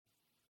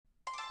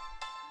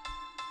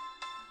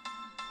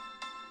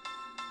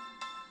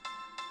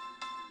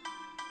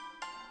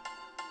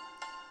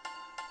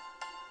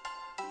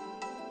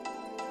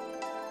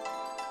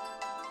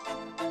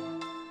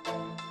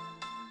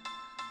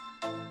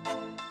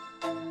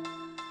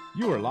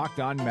You are Locked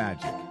On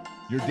Magic,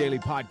 your daily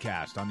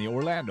podcast on the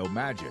Orlando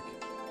Magic.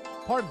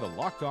 Part of the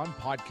Locked On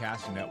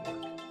Podcast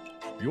Network.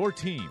 Your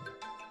team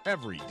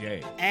every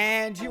day.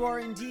 And you are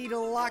indeed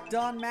Locked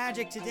On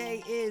Magic.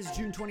 Today is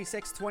June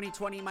 26,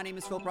 2020. My name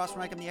is Philip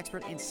Rossman. I'm the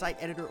expert and site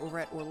editor over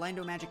at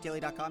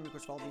OrlandoMagicDaily.com. You can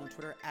follow me on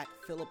Twitter at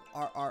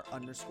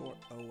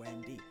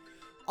PhilipRR_OND.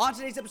 On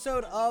today's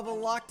episode of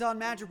Locked On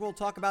Magic, we'll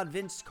talk about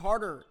Vince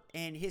Carter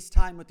and his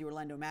time with the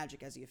Orlando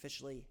Magic as he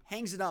officially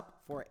hangs it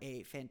up for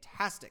a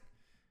fantastic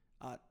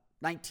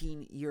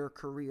 19-year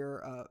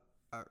career,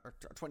 or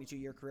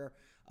 22-year career.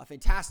 A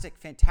fantastic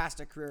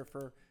career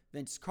for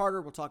Vince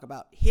Carter. We'll talk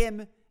about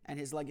him and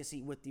his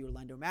legacy with the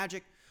Orlando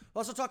Magic. We'll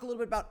also talk a little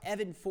bit about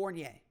Evan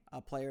Fournier,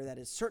 a player that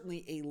is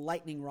certainly a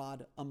lightning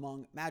rod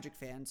among Magic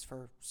fans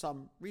for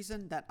some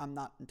reason that I'm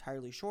not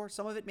entirely sure.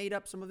 Some of it made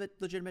up, some of it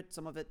legitimate,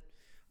 some of it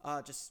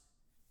just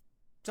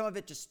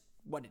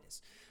what it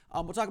is.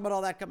 We'll talk about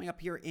all that coming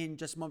up here in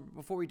just a moment.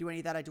 Before we do any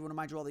of that, I do want to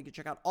remind you all that you can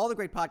check out all the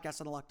great podcasts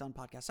on the Locked On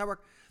Podcast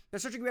Network. They're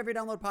searching wherever you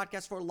download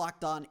podcasts for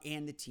Locked On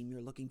and the team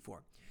you're looking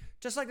for.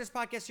 Just like this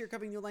podcast here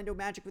covering the Orlando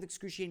Magic with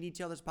excruciating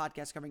detail, this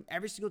podcast covering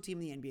every single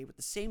team in the NBA with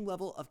the same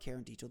level of care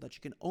and detail that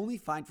you can only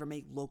find from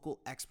a local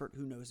expert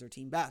who knows their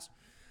team best.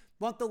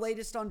 Want the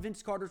latest on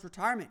Vince Carter's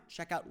retirement?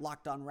 Check out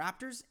Locked On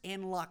Raptors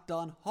and Locked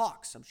On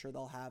Hawks. I'm sure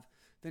they'll have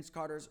Vince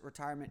Carter's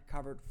retirement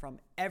covered from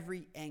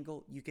every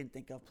angle you can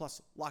think of,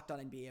 plus Locked On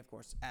NBA, of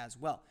course, as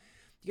well.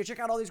 You can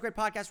check out all these great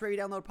podcasts wherever you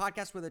download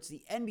podcasts, whether it's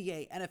the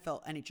NBA,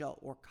 NFL, NHL,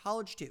 or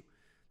college too,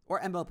 or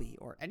MLB,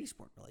 or any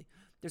sport really.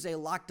 There's a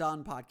Locked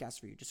On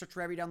podcast for you. Just search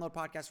wherever you download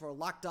podcasts for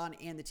Locked On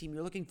and the team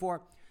you're looking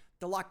for.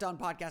 The Locked On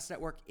Podcast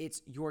Network,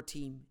 it's your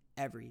team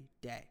every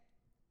day.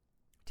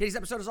 Today's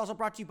episode is also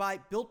brought to you by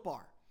Built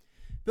Bar.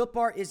 Built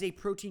Bar is a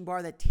protein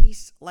bar that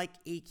tastes like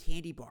a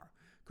candy bar.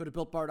 Go to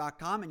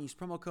BuiltBar.com and use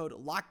promo code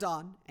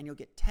LOCKEDON and you'll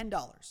get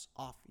 $10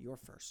 off your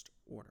first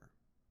order.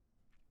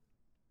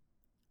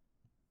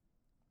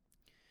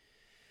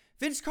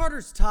 Vince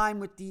Carter's time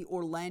with the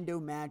Orlando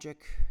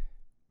Magic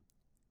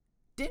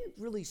didn't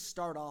really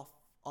start off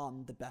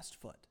on the best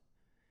foot.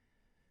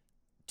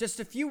 Just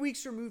a few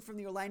weeks removed from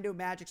the Orlando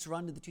Magic's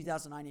run to the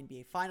 2009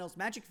 NBA Finals,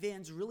 Magic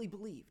fans really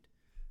believed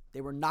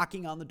they were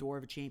knocking on the door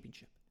of a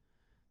championship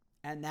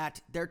and that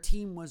their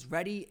team was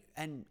ready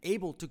and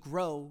able to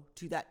grow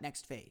to that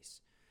next phase.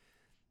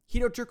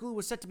 Hedo Turkoglu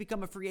was set to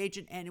become a free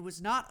agent, and it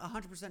was not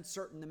 100%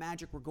 certain the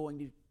Magic were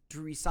going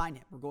to re-sign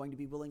him, were going to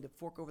be willing to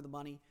fork over the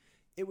money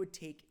it would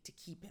take to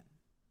keep him.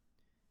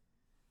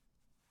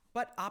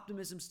 But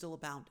optimism still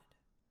abounded.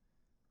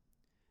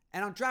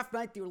 And on draft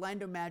night, the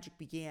Orlando Magic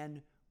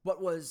began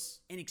what was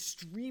an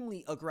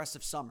extremely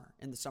aggressive summer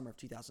in the summer of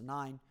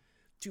 2009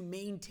 to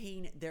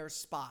maintain their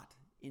spot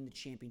in the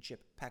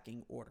championship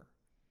pecking order.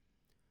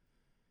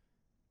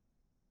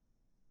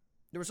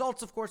 The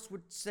results, of course,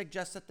 would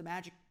suggest that the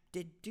Magic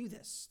did do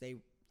this. They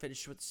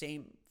finished with the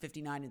same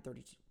 59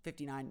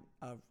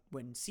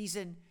 win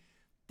season.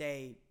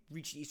 They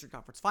reached the Eastern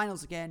Conference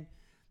Finals again.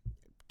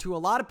 To a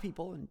lot of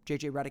people, and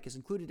JJ Redick is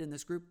included in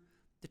this group,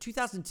 the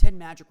 2010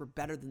 Magic were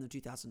better than the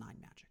 2009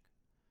 Magic.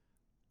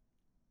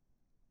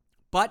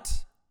 But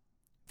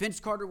Vince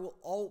Carter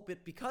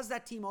because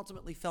that team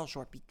ultimately fell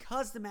short,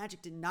 because the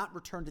Magic did not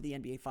return to the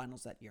NBA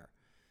Finals that year,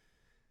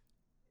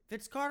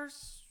 Vince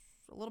Carter's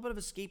a little bit of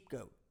a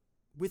scapegoat.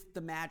 With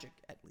the Magic,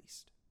 at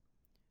least.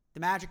 The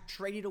Magic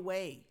traded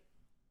away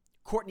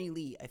Courtney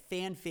Lee, a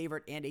fan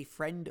favorite and a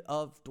friend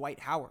of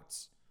Dwight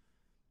Howard's.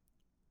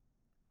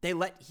 They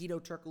let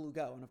Hedo Turkoglu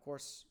go, and of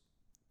course,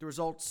 the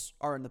results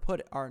are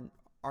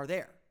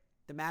there.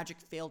 The Magic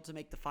failed to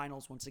make the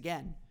finals once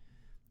again,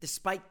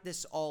 despite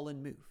this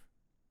all-in move.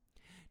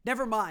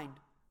 Never mind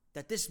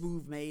that this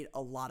move made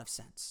a lot of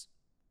sense.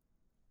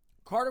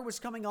 Carter was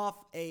coming off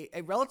a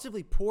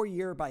relatively poor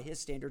year by his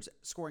standards,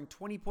 scoring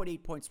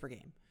 20.8 points per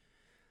game.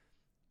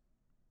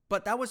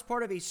 But that was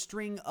part of a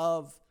string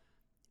of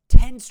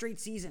 10 straight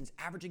seasons,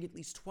 averaging at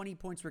least 20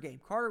 points per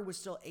game. Carter was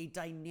still a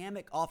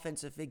dynamic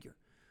offensive figure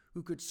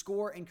who could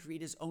score and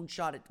create his own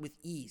shot with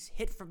ease,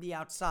 hit from the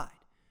outside.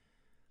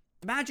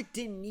 The Magic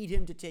didn't need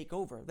him to take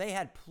over. They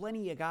had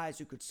plenty of guys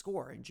who could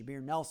score in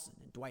Jameer Nelson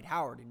and Dwight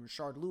Howard and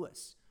Rashard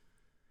Lewis.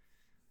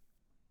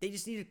 They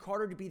just needed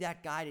Carter to be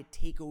that guy to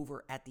take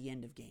over at the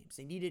end of games.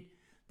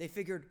 They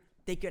figured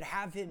they could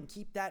have him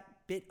keep that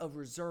bit of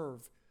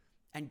reserve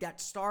and that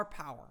star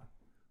power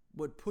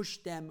would push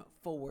them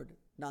forward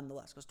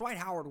nonetheless. Because Dwight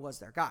Howard was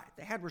their guy.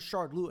 They had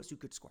Rashard Lewis who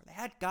could score. They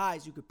had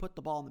guys who could put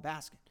the ball in the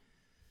basket.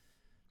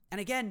 And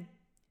again,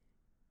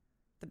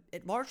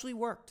 it largely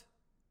worked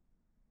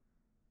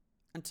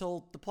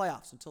until the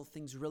playoffs, until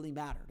things really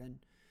mattered. And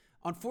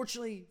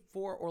unfortunately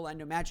for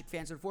Orlando Magic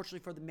fans, unfortunately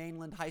for the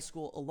Mainland High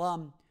School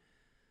alum,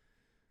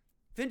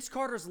 Vince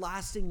Carter's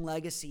lasting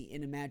legacy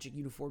in a Magic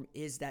uniform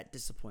is that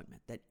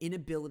disappointment, that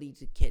inability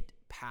to get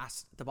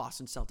past the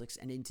Boston Celtics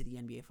and into the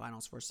NBA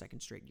Finals for a second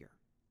straight year.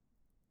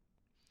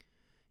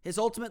 His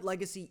ultimate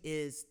legacy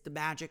is the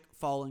Magic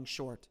falling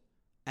short,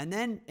 and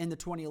then in the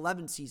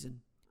 2011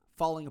 season,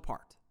 falling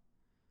apart.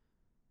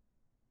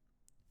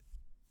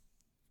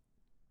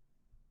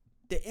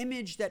 the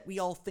image that we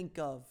all think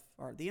of,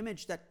 or the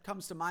image that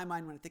comes to my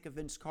mind when I think of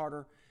Vince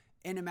Carter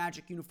in a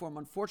Magic uniform,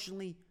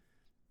 unfortunately,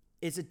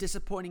 is a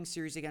disappointing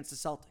series against the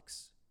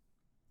Celtics.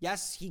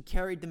 Yes, he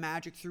carried the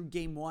Magic through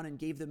Game 1 and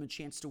gave them a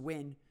chance to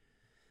win,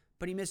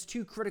 but he missed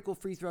 2 critical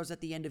free throws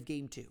at the end of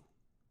Game 2.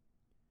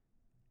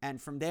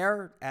 And from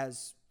there,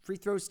 as free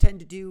throws tend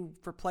to do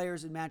for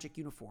players in Magic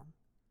uniform,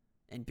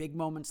 in big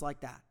moments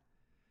like that,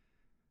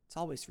 it's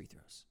always free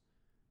throws.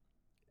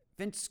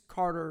 Vince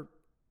Carter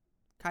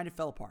kind of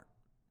fell apart.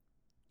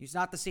 He's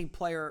not the same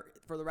player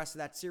for the rest of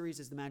that series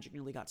as the Magic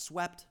nearly got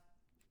swept.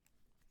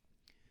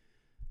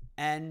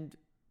 And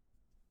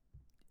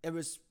it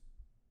was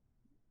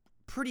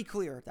pretty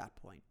clear at that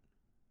point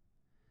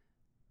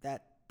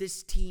that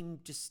this team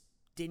just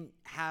didn't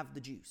have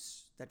the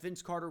juice, that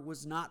Vince Carter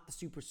was not the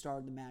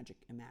superstar the Magic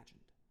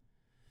imagined.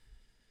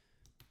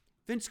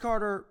 Vince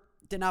Carter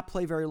did not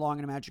play very long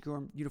in a Magic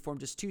uniform,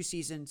 just 2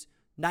 seasons,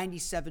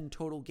 97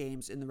 total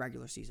games in the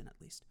regular season at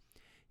least.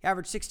 He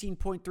averaged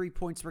 16.3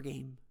 points per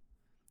game,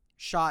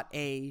 shot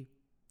a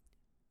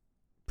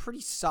pretty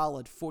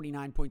solid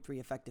 49.3%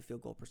 effective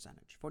field goal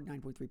percentage.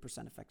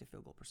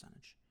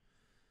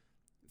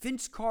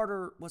 Vince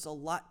Carter was a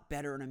lot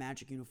better in a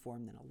Magic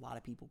uniform than a lot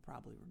of people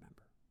probably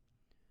remember.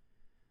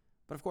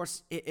 But of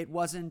course, it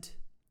wasn't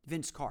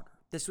Vince Carter.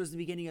 This was the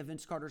beginning of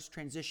Vince Carter's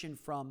transition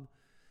from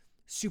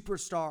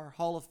superstar,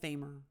 Hall of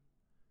Famer,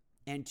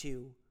 and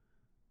to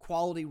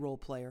quality role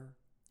player,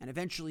 and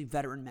eventually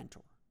veteran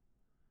mentor.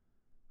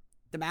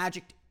 The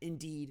Magic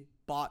indeed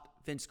bought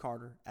Vince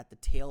Carter at the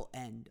tail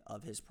end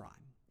of his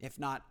prime, if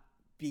not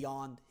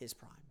beyond his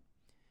prime.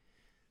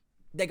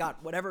 They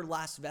got whatever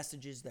last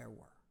vestiges there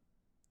were.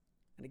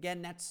 And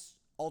again, that's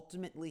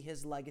ultimately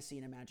his legacy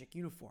in a Magic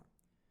uniform,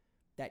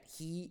 that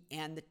he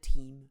and the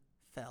team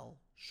fell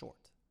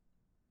short.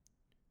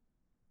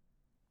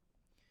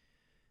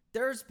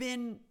 There's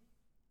been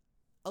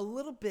a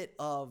little bit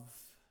of,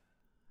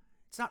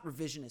 it's not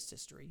revisionist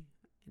history.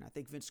 I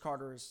think Vince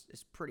Carter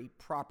is pretty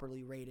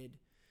properly rated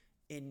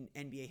in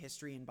NBA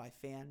history and by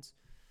fans.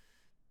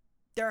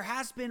 There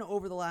has been,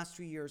 over the last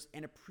 3 years,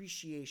 an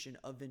appreciation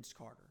of Vince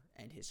Carter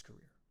and his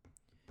career.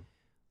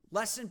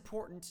 Less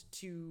important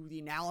to the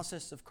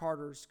analysis of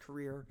Carter's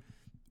career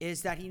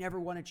is that he never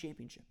won a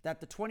championship. That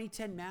the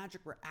 2010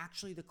 Magic were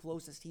actually the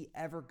closest he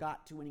ever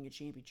got to winning a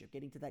championship,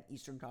 getting to that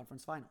Eastern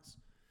Conference Finals.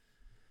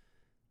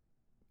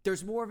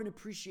 There's more of an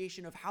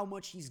appreciation of how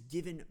much he's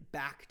given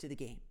back to the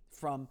game,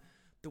 from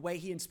the way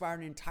he inspired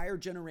an entire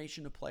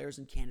generation of players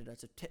in Canada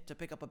to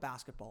pick up a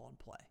basketball and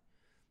play.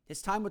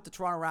 His time with the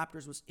Toronto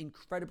Raptors was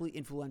incredibly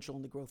influential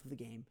in the growth of the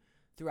game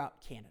throughout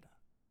Canada,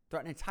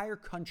 throughout an entire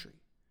country.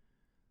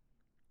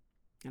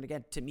 And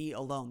again, to me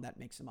alone, that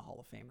makes him a Hall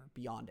of Famer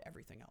beyond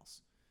everything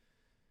else.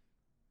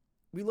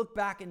 We look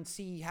back and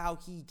see how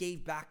he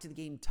gave back to the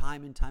game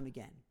time and time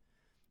again.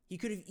 He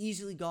could have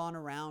easily gone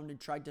around and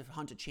tried to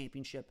hunt a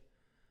championship,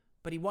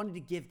 but he wanted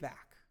to give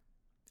back,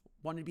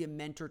 wanted to be a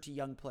mentor to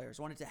young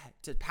players, wanted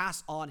to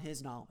pass on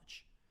his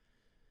knowledge.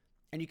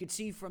 And you could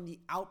see from the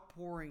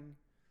outpouring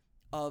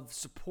of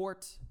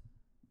support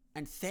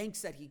and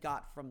thanks that he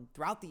got from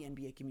throughout the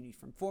NBA community,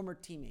 from former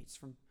teammates,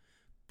 from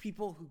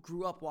people who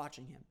grew up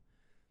watching him,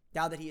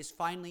 now that he has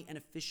finally and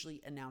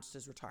officially announced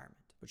his retirement,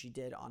 which he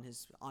did on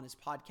his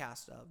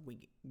podcast,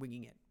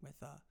 Winging It,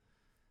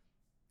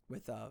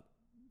 with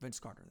Vince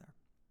Carter there.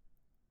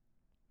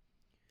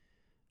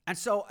 And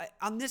so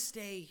on this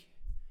day,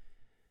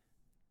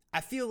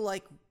 I feel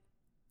like,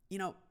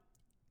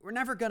 we're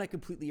never going to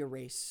completely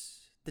erase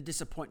the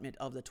disappointment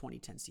of the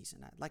 2010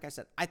 season. Like I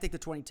said, I think the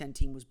 2010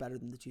 team was better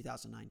than the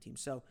 2009 team.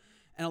 So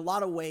in a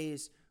lot of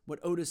ways, what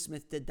Otis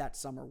Smith did that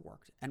summer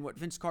worked, and what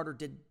Vince Carter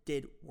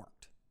did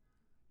worked.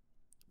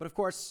 But of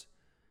course,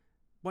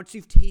 once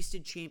you've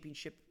tasted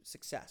championship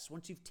success,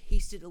 once you've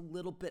tasted a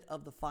little bit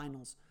of the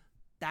finals,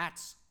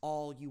 that's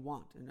all you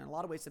want. And in a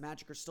lot of ways, the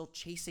Magic are still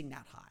chasing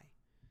that high.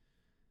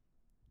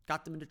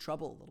 Got them into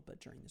trouble a little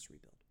bit during this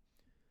rebuild.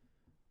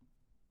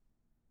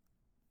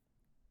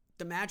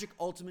 The Magic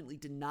ultimately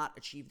did not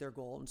achieve their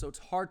goal, and so it's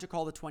hard to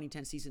call the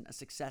 2010 season a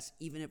success,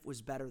 even if it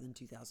was better than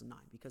 2009,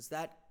 because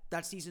that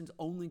season's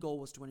only goal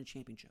was to win a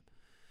championship.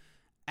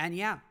 And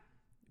yeah,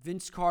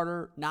 Vince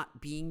Carter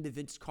not being the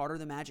Vince Carter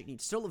the Magic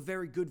needed, still a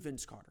very good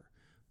Vince Carter,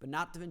 but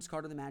not the Vince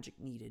Carter the Magic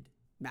needed,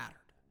 mattered.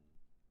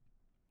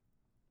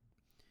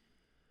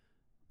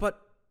 But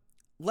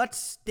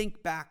let's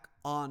think back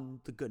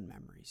on the good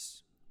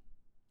memories.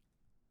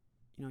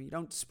 You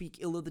don't speak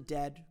ill of the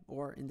dead,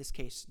 or in this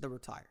case, the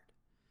retired.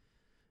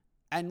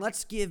 And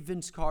let's give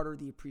Vince Carter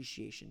the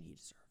appreciation he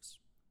deserves.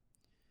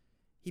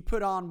 He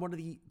put on one of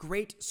the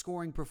great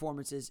scoring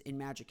performances in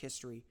Magic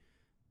history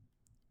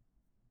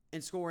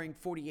in scoring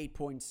 48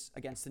 points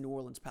against the New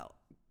Orleans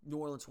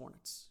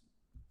Hornets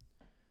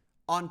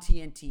on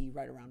TNT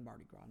right around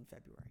Mardi Gras in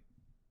February.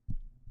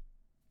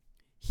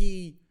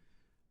 He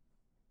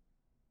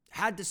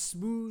had the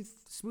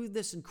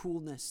smoothness and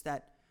coolness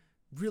that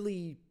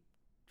really,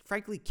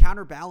 frankly,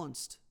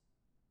 counterbalanced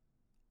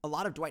a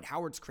lot of Dwight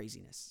Howard's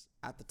craziness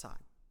at the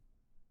time.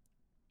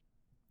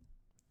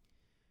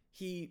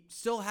 He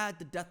still had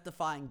the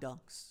death-defying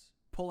dunks,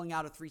 pulling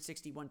out a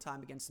 360 one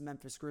time against the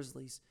Memphis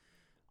Grizzlies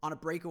on a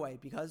breakaway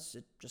because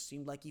it just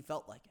seemed like he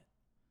felt like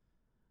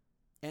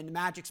it. In the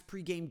Magic's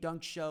pregame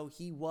dunk show,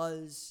 he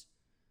was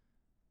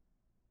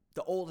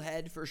the old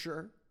head for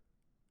sure.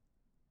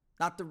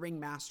 Not the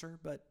ringmaster,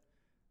 but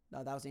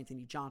no, that was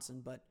Anthony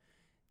Johnson. But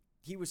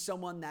he was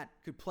someone that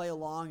could play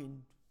along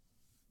and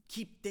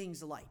keep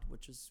things light,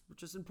 which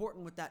is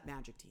important with that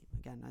Magic team.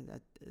 Again, I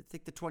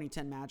think the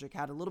 2010 Magic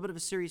had a little bit of a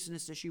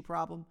seriousness issue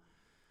problem,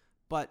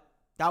 but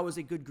that was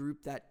a good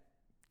group that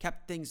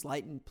kept things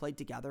light and played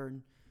together.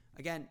 And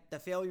again, the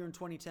failure in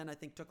 2010, I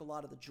think, took a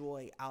lot of the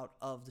joy out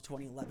of the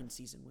 2011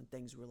 season when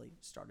things really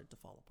started to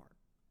fall apart.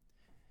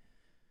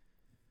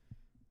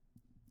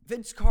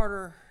 Vince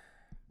Carter,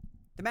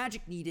 the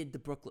Magic needed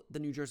the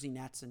New Jersey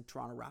Nets and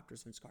Toronto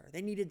Raptors Vince Carter.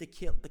 They needed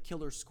the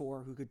killer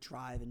scorer who could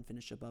drive and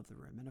finish above the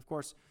rim. And of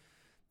course,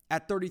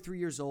 at 33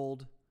 years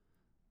old,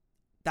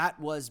 that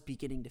was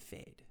beginning to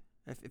fade.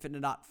 If it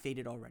had not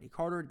faded already,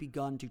 Carter had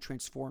begun to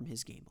transform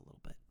his game a little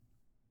bit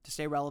to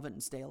stay relevant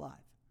and stay alive.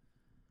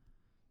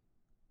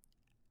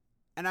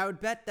 And I would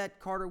bet that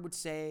Carter would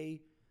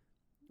say,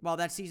 while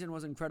that season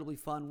was incredibly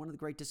fun, one of the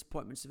great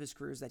disappointments of his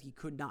career is that he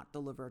could not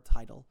deliver a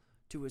title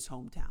to his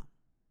hometown.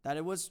 That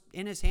it was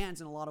in his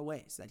hands in a lot of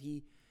ways, that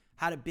he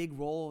had a big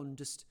role and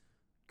just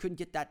couldn't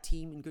get that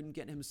team and couldn't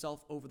get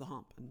himself over the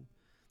hump. And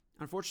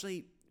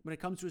unfortunately, when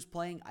it comes to his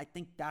playing, I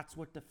think that's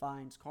what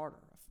defines Carter.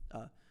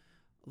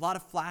 A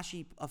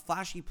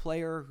flashy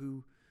player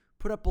who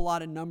put up a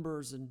lot of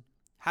numbers and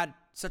had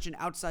such an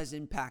outsized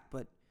impact,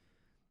 but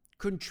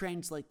couldn't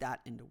translate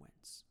that into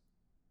wins.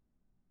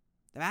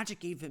 The Magic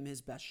gave him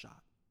his best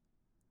shot.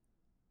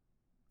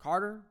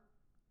 Carter,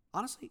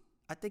 honestly,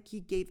 I think he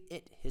gave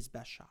it his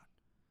best shot.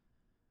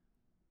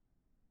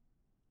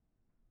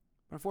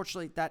 But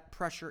unfortunately, that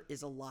pressure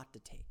is a lot to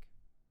take.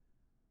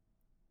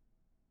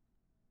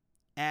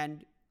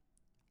 And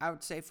I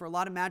would say for a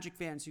lot of Magic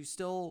fans who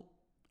still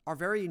are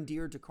very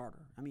endeared to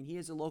Carter. I mean, he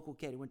is a local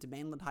kid. He went to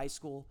Mainland High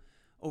School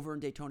over in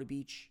Daytona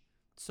Beach.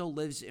 Still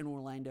lives in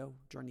Orlando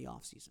during the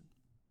offseason.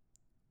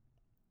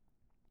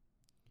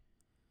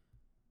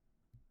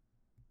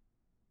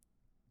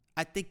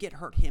 I think it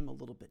hurt him a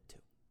little bit too.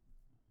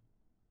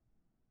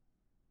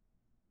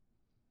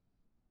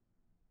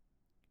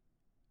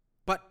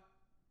 But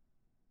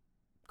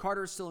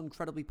Carter is still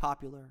incredibly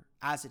popular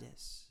as it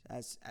is,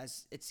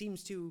 as it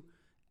seems to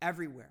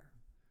everywhere.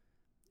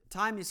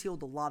 Time has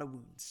healed a lot of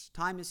wounds.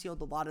 Time has healed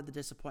a lot of the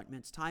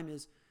disappointments. Time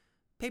has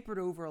papered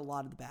over a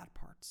lot of the bad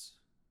parts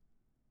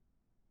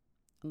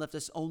and left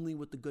us only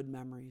with the good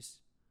memories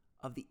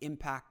of the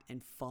impact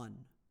and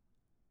fun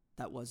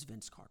that was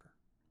Vince Carter.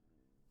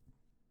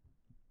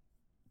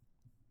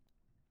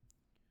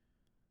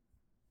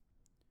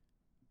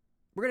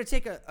 We're going to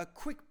take a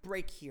quick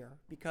break here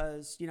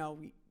because, in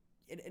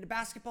a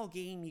basketball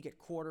game, you get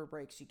quarter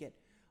breaks. You get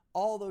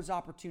all those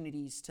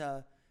opportunities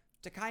to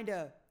kind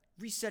of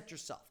reset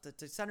yourself,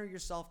 to center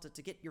yourself,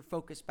 to get your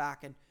focus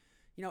back. And,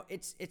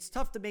 it's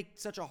tough to make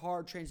such a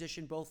hard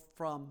transition both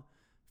from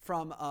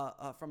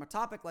a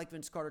topic like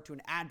Vince Carter to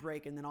an ad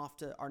break and then off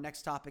to our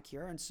next topic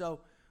here. And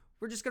so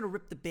we're just going to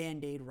rip the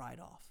Band-Aid right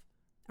off.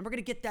 And we're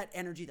going to get that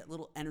energy, that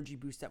little energy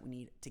boost that we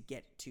need to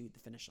get to the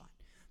finish line.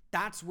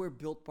 That's where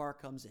Built Bar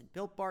comes in.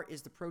 Built Bar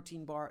is the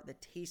protein bar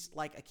that tastes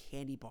like a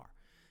candy bar.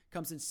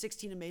 Comes in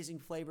 16 amazing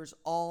flavors,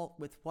 all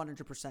with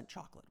 100%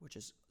 chocolate, which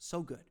is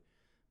so good.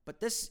 But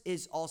this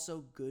is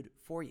also good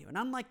for you. And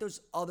unlike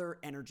those other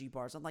energy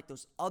bars, unlike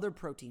those other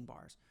protein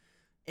bars,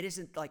 it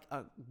isn't like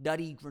a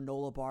nutty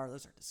granola bar.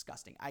 Those are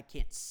disgusting. I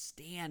can't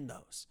stand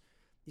those.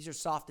 These are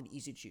soft and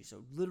easy to chew, so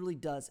it literally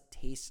does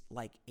taste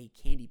like a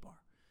candy bar.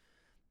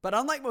 But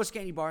unlike most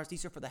candy bars,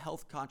 these are for the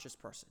health-conscious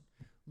person.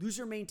 Lose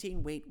or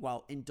maintain weight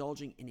while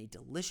indulging in a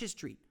delicious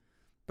treat.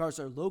 Bars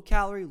are low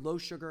calorie, low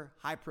sugar,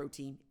 high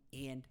protein,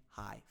 and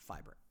high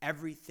fiber.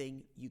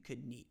 Everything you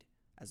could need,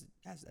 as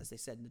they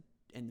said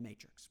in the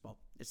Matrix. Well,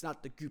 it's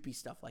not the goopy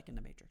stuff like in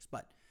the Matrix,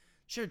 but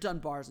should have done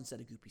bars instead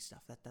of goopy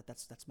stuff.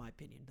 That's my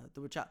opinion.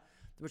 The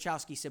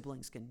Wachowski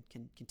siblings can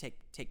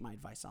take my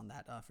advice on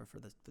that for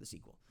the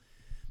sequel.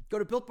 Go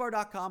to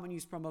BuiltBar.com and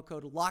use promo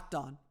code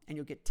LOCKEDON, and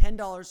you'll get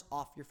 $10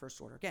 off your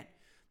first order. Again,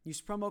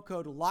 use promo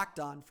code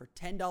LOCKEDON for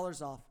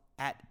 $10 off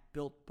at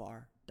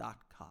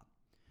BuiltBar.com.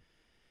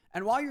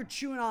 And while you're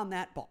chewing on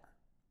that bar,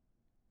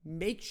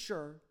 make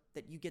sure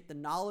that you get the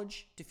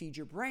knowledge to feed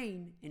your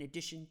brain in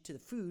addition to the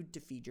food to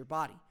feed your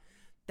body.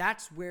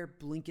 That's where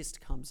Blinkist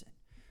comes in.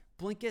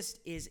 Blinkist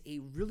is a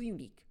really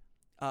unique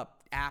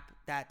app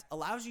that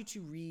allows you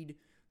to read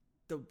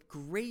the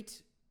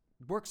great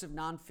works of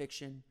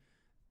nonfiction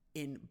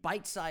in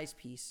bite-sized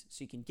piece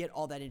so you can get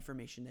all that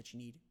information that you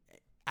need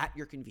at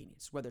your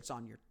convenience, whether it's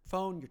on your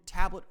phone, your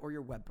tablet, or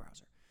your web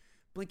browser.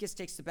 Blinkist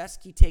takes the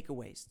best key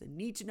takeaways, the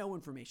need-to-know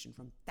information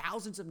from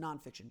thousands of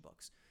nonfiction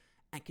books,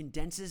 and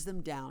condenses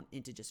them down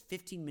into just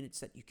 15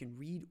 minutes that you can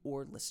read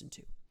or listen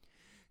to.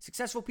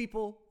 Successful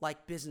people,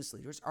 like business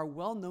leaders, are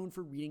well known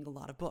for reading a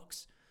lot of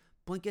books.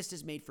 Blinkist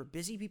is made for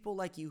busy people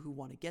like you who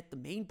want to get the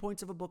main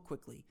points of a book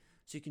quickly,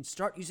 so you can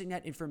start using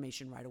that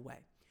information right away.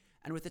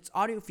 And with its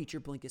audio feature,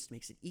 Blinkist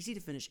makes it easy to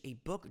finish a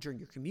book during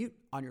your commute,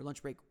 on your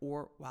lunch break,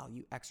 or while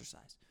you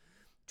exercise.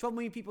 12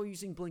 million people are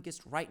using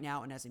Blinkist right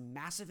now and has a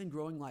massive and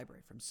growing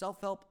library from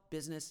self-help,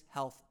 business,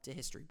 health, to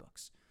history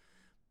books.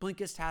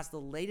 Blinkist has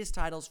the latest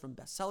titles from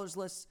bestsellers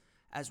lists,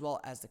 as well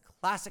as the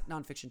classic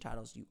nonfiction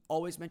titles you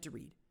always meant to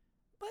read,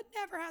 but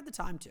never had the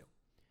time to.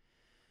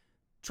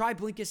 Try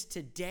Blinkist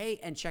today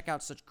and check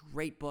out such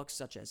great books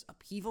such as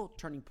Upheaval,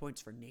 Turning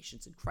Points for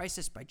Nations in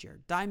Crisis by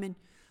Jared Diamond,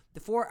 The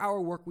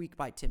 4-Hour Workweek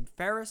by Tim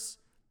Ferriss,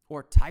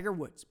 or Tiger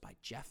Woods by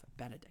Jeff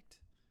Benedict.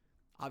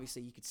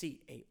 Obviously, you can see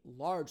a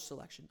large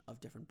selection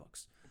of different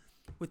books.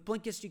 With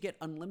Blinkist, you get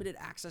unlimited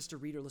access to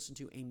read or listen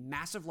to a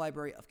massive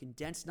library of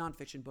condensed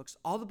nonfiction books,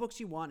 all the books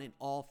you want, and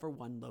all for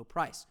one low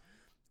price.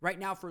 Right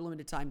now, for a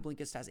limited time,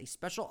 Blinkist has a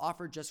special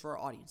offer just for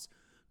our audience.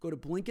 Go to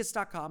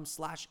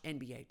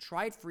Blinkist.com/NBA,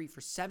 try it free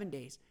for 7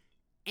 days,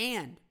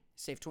 and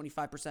save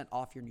 25%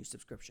 off your new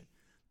subscription.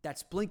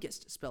 That's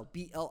Blinkist, spelled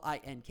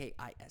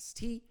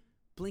Blinkist,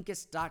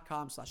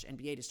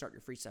 Blinkist.com/NBA to start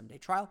your free 7-day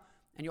trial,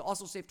 and you'll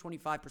also save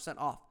 25%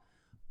 off,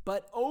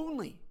 but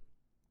only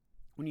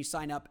when you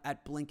sign up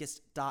at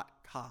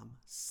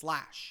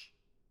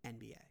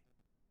Blinkist.com/NBA.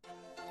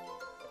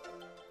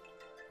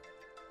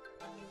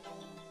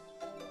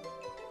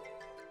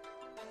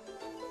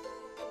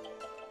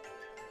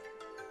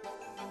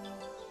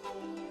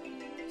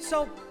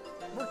 So,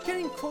 we're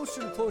getting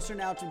closer and closer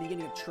now to the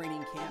beginning of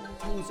training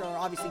camp. Teams are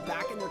obviously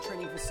back in their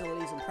training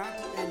facilities and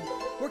practice and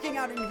working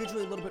out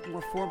individually a little bit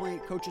more formally.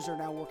 Coaches are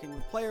now working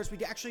with players.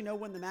 We actually know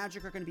when the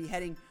Magic are going to be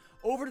heading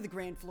over to the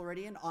Grand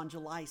Floridian on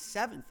July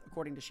 7th,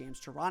 according to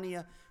Shams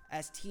Charania,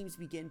 as teams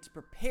begin to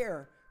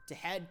prepare to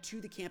head to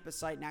the campus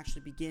site and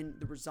actually begin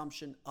the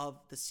resumption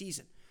of the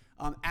season.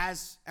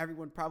 As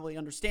everyone probably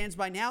understands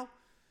by now,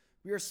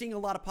 we are seeing a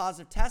lot of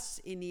positive tests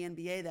in the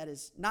NBA. That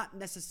is not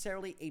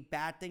necessarily a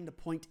bad thing. The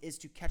point is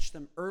to catch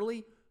them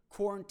early,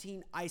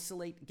 quarantine,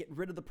 isolate, get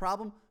rid of the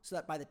problem so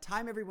that by the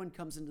time everyone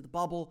comes into the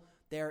bubble,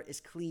 they're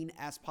as clean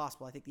as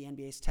possible. I think the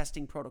NBA's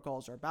testing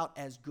protocols are about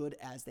as good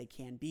as they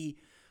can be.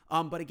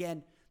 But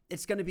again,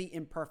 it's going to be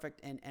imperfect.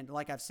 And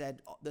like I've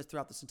said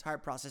throughout this entire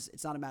process,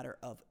 it's not a matter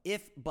of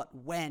if, but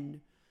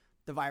when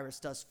the virus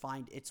does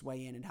find its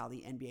way in and how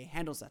the NBA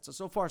handles that.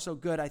 So far, so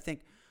good, I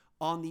think,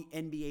 on the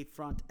NBA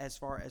front as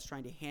far as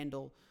trying to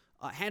handle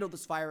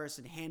this virus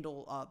and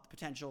handle the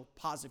potential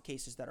positive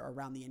cases that are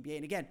around the NBA.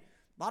 And again,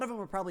 a lot of them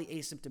are probably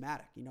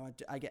asymptomatic. You know,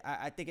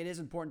 I think it is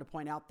important to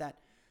point out that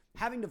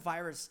having the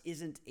virus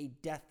isn't a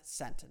death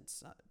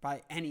sentence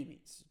by any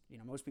means. You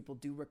know, most people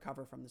do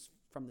recover from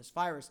this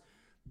virus,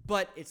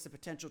 but it's the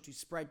potential to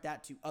spread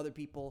that to other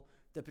people,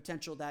 the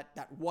potential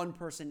that one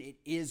person it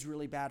is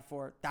really bad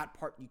for, that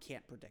part you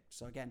can't predict.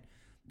 So again,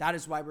 that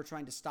is why we're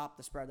trying to stop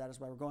the spread. That is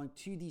why we're going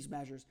to these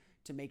measures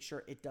to make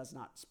sure it does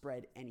not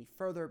spread any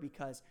further,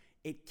 because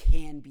it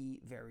can be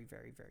very,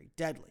 very, very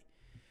deadly.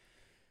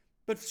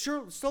 But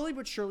slowly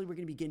but surely, we're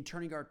going to begin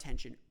turning our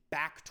attention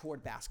back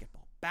toward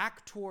basketball,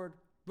 back toward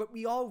what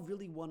we all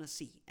really want to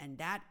see, and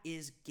that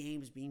is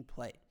games being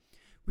played.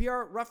 We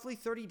are roughly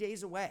 30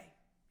 days away,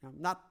 we're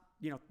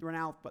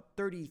now,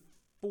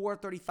 34,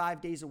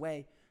 35 days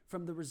away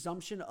from the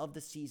resumption of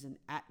the season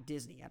at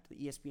Disney, at the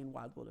ESPN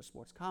Wild Wilderness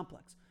Sports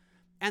Complex.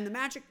 And the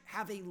Magic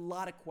have a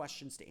lot of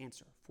questions to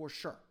answer, for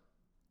sure.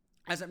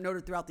 As I've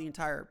noted throughout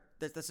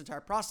this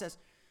entire process,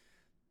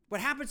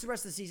 what happens the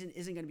rest of the season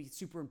isn't going to be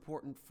super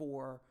important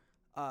for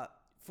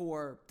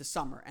the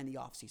summer and the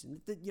offseason.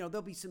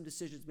 There'll be some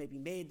decisions maybe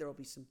made. There will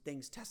be some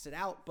things tested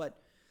out, but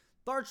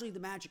largely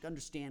the Magic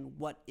understand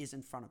what is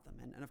in front of them.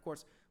 And of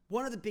course,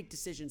 one of the big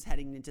decisions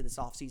heading into this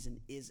offseason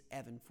is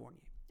Evan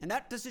Fournier. And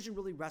that decision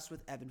really rests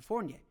with Evan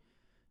Fournier.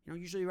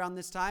 Usually around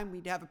this time,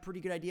 we'd have a pretty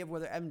good idea of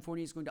whether Evan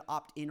Fournier is going to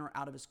opt in or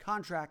out of his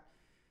contract.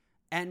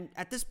 And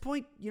at this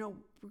point,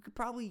 we could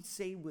probably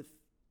say with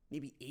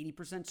maybe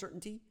 80%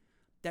 certainty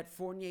that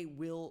Fournier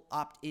will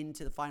opt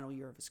into the final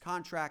year of his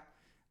contract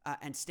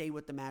and stay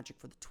with the Magic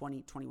for the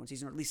 2021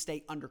 season, or at least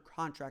stay under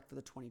contract for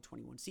the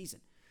 2021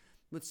 season.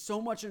 With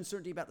so much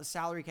uncertainty about the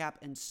salary cap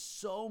and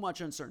so much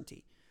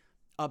uncertainty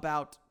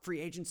about free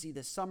agency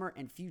this summer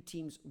and few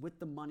teams with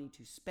the money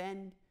to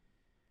spend,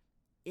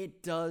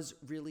 it does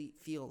really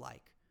feel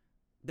like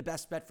the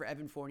best bet for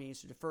Evan Fournier is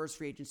to defer his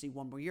free agency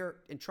one more year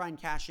and try and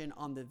cash in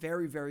on the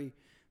very, very,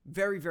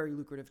 very, very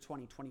lucrative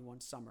 2021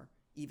 summer,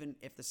 even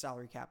if the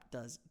salary cap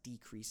does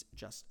decrease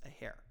just a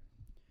hair.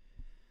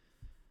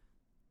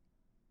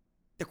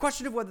 The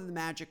question of whether the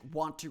Magic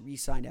want to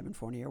re-sign Evan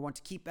Fournier or want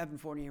to keep Evan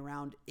Fournier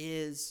around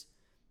is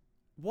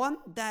one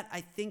that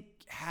I think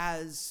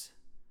has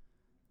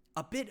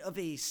a bit of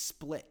a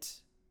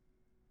split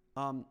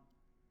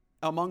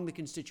among the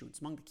constituents,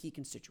 among the key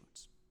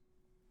constituents.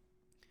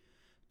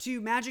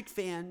 To Magic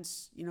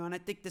fans, and I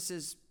think this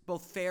is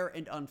both fair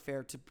and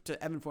unfair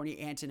to Evan Fournier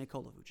and to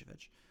Nikola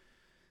Vucevic,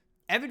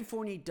 Evan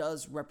Fournier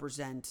does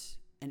represent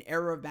an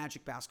era of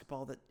Magic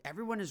basketball that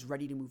everyone is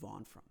ready to move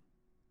on from.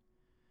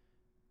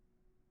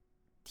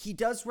 He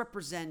does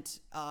represent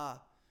a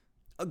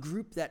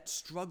group that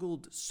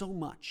struggled so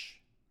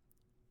much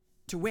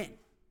to win,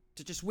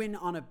 to just win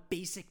on a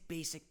basic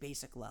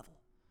level.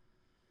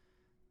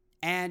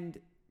 And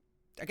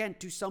again,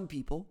 to some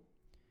people,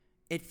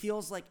 it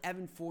feels like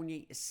Evan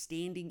Fournier is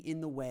standing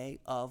in the way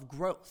of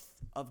growth,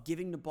 of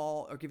giving the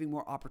ball or giving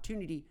more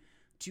opportunity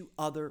to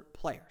other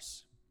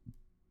players.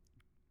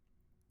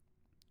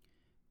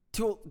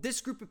 To this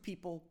group of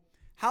people,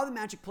 how the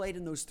Magic played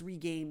in those 3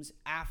 games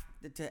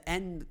after to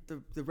end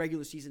the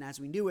regular season as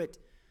we knew it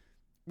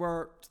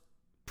were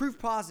proof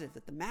positive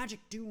that the Magic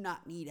do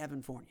not need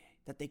Evan Fournier,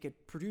 that they could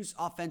produce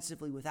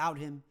offensively without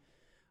him,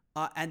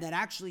 and that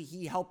actually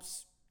he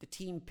helps the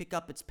team pick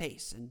up its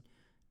pace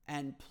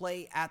and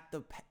play at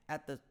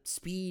the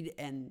speed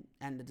and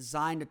the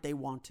design that they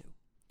want to.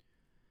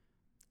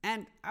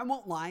 And I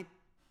won't lie,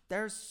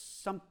 there's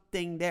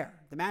something there.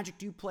 The Magic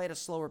do play at a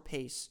slower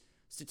pace,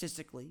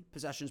 statistically,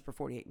 possessions per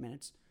 48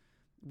 minutes,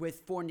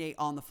 with Fournier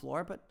on the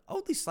floor, but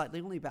only slightly,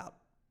 only about,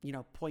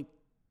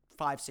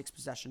 0.56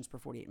 possessions per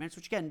 48 minutes,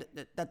 which again,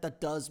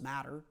 that does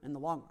matter in the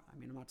long run. I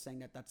mean, I'm not saying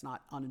that that's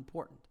not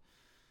unimportant.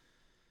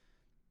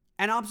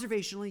 And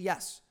observationally,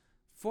 yes,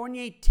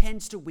 Fournier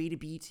tends to wait a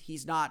beat.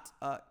 He's not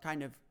a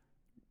kind of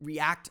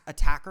react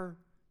attacker.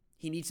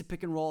 He needs to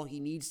pick and roll. He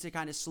needs to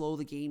kind of slow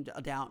the game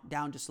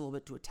down just a little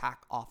bit to attack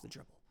off the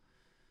dribble.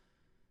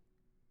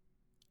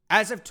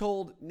 As I've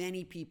told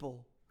many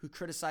people who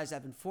criticize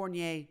Evan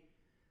Fournier,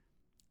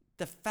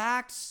 the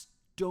facts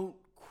don't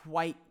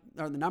quite,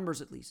 or the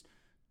numbers at least,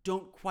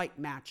 don't quite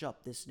match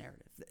up this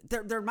narrative.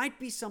 There might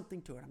be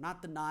something to it. I'm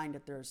not denying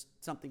that there's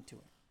something to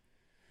it.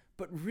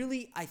 But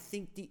really, I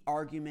think the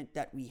argument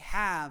that we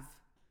have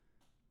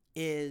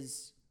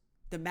is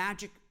the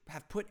Magic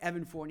have put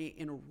Evan Fournier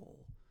in a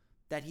role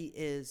that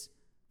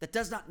that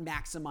does not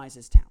maximize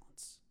his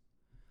talents,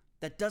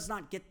 that does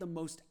not get the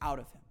most out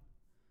of him.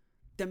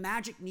 The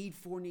Magic need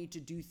Fournier to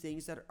do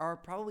things that are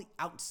probably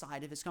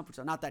outside of his comfort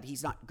zone. Not that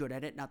he's not good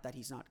at it, not that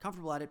he's not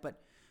comfortable at it,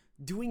 but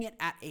doing it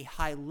at a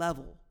high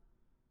level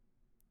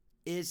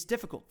is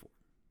difficult for him.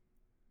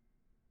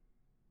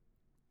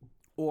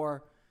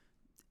 Or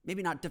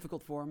maybe not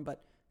difficult for him,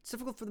 but it's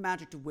difficult for the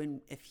Magic to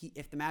win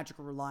if the Magic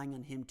are relying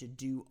on him to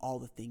do all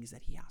the things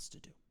that he has to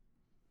do,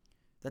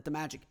 that the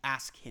Magic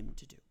ask him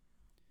to do.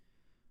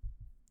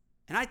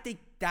 And I think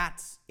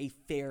that's a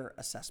fair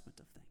assessment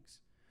of things.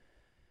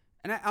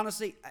 And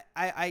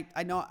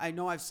I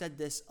know I've said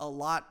this a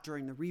lot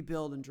during the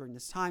rebuild and during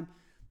this time.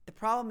 The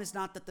problem is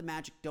not that the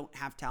Magic don't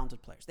have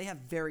talented players. They have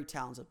very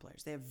talented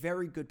players. They have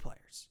very good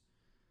players.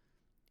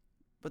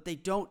 What they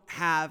don't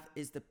have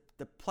is the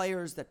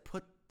players that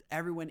put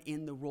everyone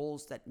in the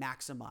roles that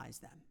maximize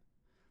them,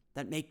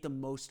 that make the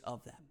most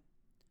of them.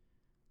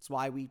 That's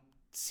why we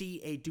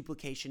see a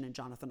duplication in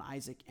Jonathan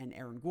Isaac and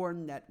Aaron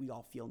Gordon that we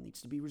all feel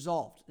needs to be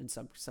resolved in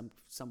some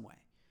way.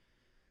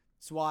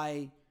 That's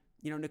why,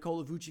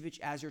 Nikola Vucevic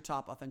as your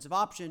top offensive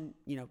option,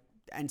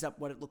 ends up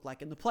what it looked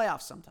like in the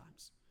playoffs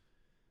sometimes.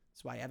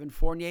 That's why Evan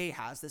Fournier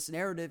has this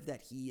narrative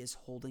that he is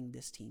holding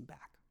this team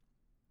back.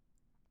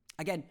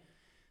 Again,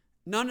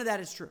 none of that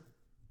is true.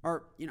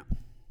 Or,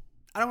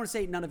 I don't want to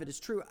say none of it is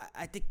true.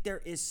 I think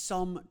there is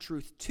some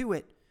truth to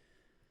it.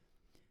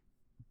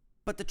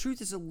 But the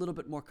truth is a little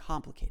bit more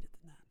complicated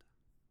than that.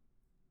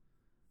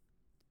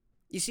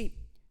 You see,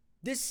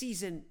 this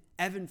season,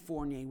 Evan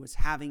Fournier was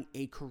having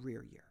a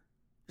career year.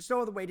 There's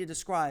no other way to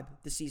describe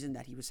the season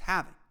that he was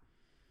having.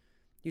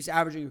 He was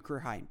averaging a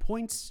career high in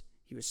points.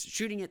 He was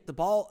shooting the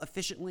ball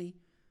efficiently,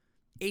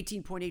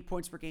 18.8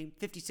 points per game,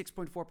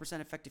 56.4%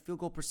 effective field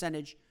goal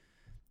percentage,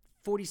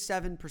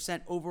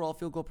 47% overall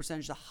field goal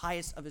percentage, the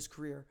highest of his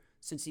career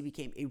since he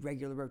became a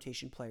regular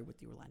rotation player with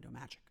the Orlando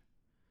Magic.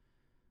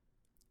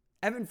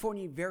 Evan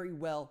Fournier very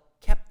well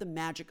kept the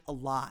Magic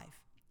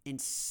alive in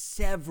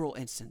several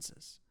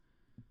instances.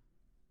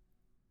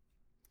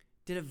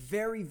 Did a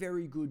very,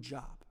 very good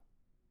job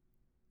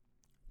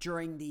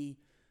during the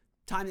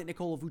time that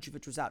Nikola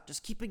Vucevic was out,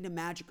 just keeping the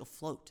Magic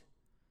afloat,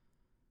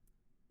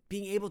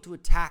 being able to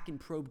attack and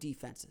probe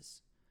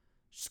defenses,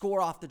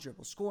 score off the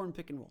dribble, score in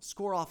pick and roll,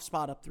 score off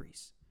spot up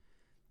threes.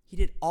 He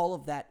did all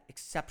of that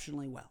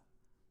exceptionally well.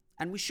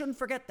 And we shouldn't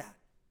forget that.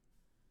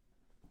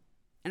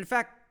 And in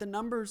fact, the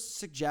numbers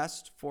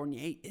suggest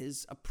Fournier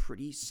is a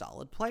pretty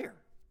solid player.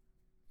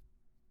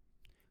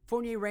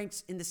 Fournier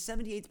ranks in the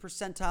 78th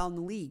percentile in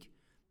the league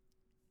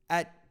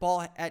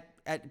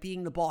at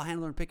being the ball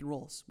handler in pick and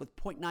rolls with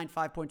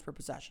 0.95 points per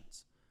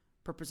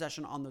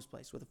possession on those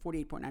plays with a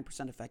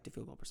 48.9% effective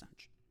field goal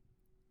percentage.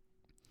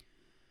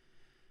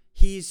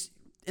 He's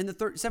in the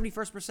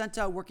 71st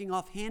percentile working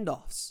off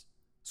handoffs,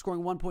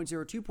 scoring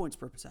 1.02 points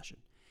per possession.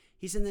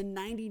 He's in the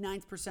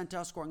 99th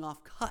percentile scoring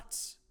off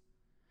cuts.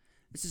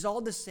 This is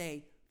all to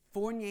say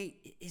Fournier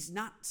is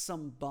not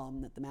some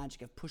bum that the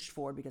Magic have pushed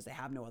forward because they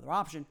have no other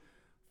option.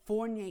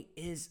 Fournier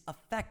is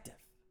effective.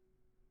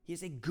 He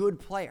is a good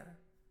player.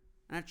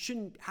 And that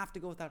shouldn't have to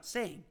go without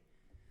saying.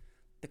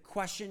 The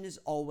question is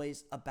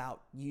always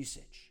about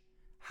usage.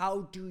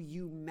 How do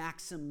you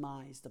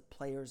maximize the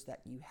players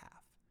that you have?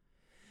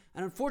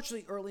 And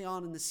unfortunately, early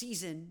on in the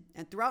season,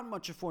 and throughout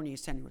much of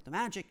Fournier's tenure with the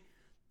Magic,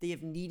 they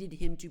have needed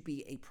him to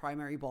be a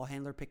primary ball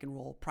handler, pick and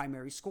roll,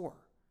 primary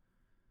scorer.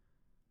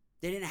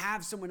 They didn't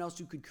have someone else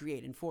who could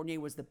create, and Fournier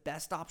was the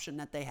best option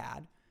that they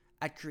had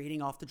at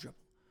creating off the dribble.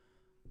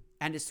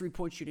 And his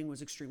three-point shooting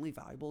was extremely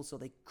valuable, so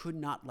they could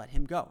not let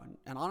him go.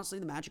 And honestly,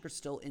 the Magic are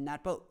still in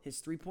that boat.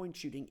 His three-point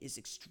shooting is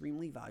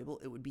extremely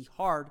valuable. It would be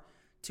hard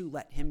to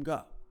let him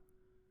go.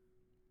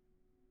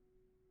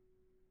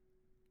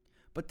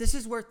 But this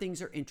is where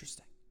things are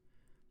interesting,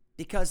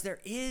 because there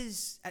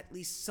is at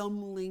least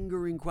some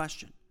lingering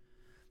question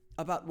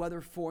about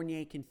whether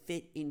Fournier can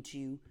fit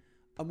into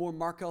a more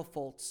Markelle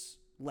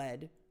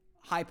Fultz-led,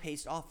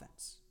 high-paced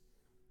offense.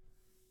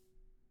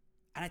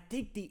 And I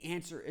think the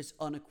answer is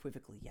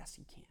unequivocally yes,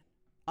 he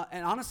can.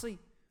 And honestly,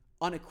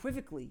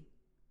 unequivocally,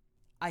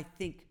 I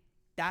think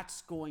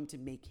that's going to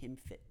make him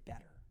fit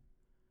better.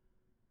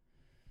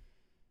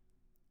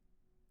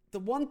 The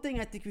one thing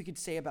I think we could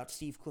say about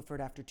Steve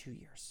Clifford after 2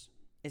 years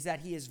is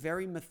that he is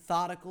very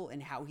methodical in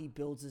how he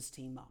builds his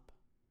team up.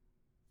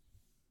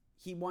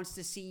 He wants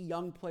to see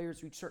young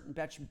players reach certain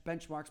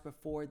benchmarks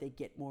before they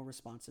get more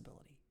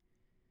responsibility.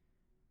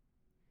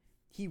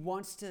 He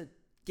wants to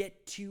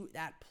get to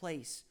that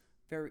place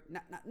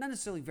not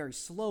necessarily very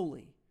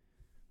slowly,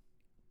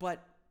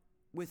 but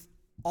with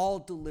all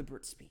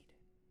deliberate speed.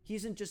 He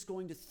isn't just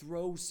going to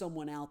throw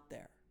someone out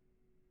there.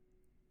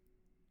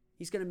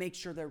 He's going to make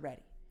sure they're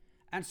ready.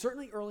 And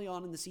certainly early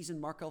on in the season,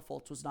 Markelle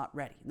Fultz was not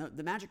ready.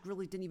 The Magic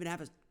really didn't even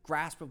have a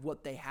grasp of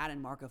what they had in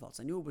Markelle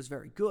Fultz. I knew it was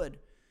very good,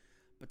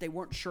 but they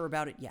weren't sure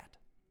about it yet.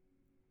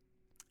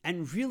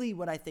 And really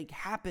what I think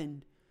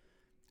happened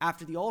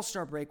after the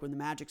All-Star break, when the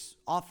Magic's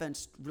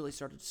offense really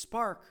started to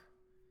spark,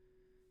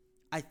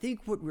 I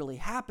think what really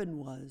happened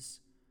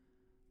was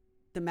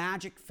the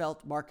Magic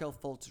felt Markelle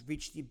Fultz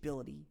reached the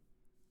ability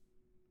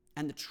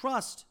and the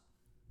trust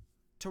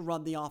to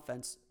run the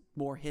offense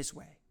more his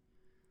way.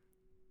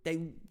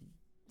 They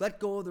let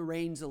go of the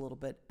reins a little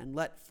bit and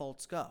let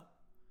Fultz go.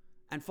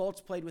 And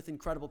Fultz played with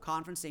incredible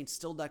confidence. They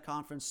instilled that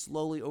confidence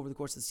slowly over the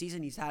course of the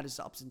season. He's had his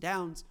ups and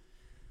downs.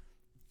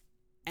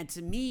 And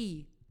to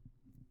me,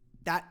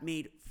 that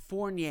made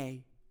Fournier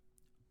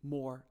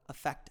more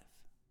effective.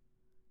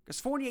 Because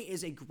Fournier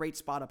is a great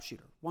spot-up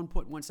shooter.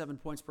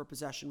 1.17 points per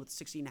possession with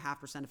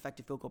 60.5%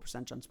 effective field goal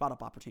percentage on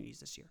spot-up opportunities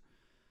this year.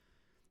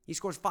 He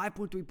scores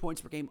 5.3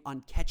 points per game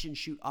on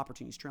catch-and-shoot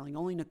opportunities, trailing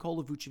only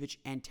Nikola Vucevic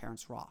and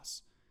Terrence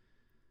Ross.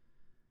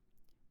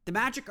 The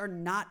Magic are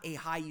not a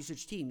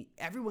high-usage team.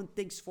 Everyone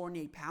thinks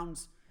Fournier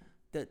pounds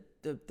the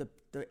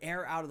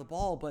air out of the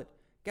ball, but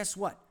guess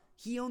what?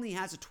 He only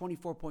has a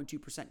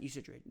 24.2%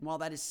 usage rate. And while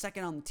that is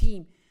second on the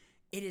team,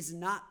 it is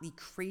not the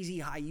crazy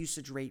high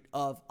usage rate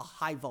of a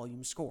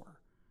high-volume scorer.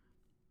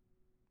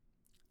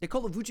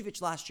 Nikola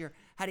Vucevic last year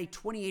had a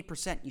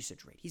 28%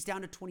 usage rate. He's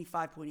down to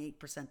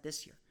 25.8%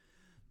 this year.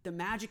 The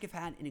Magic have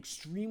had an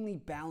extremely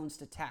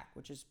balanced attack,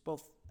 which is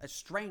both a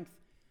strength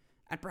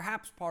and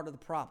perhaps part of the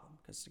problem.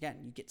 Because, again,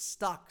 you get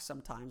stuck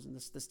sometimes, and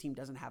this team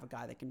doesn't have a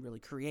guy that can really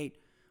create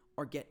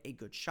or get a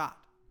good shot.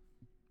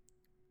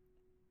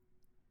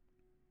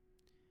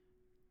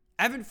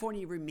 Evan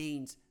Fournier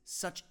remains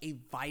such a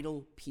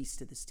vital piece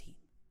to this team.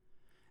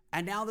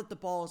 And now that the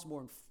ball is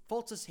more in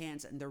Fultz's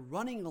hands and they're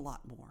running it a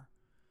lot more,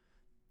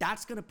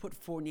 that's going to put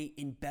Fournier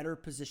in better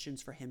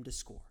positions for him to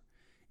score.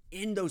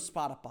 In those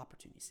spot-up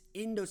opportunities,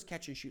 in those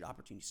catch-and-shoot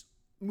opportunities,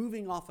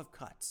 moving off of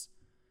cuts,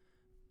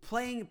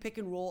 playing a pick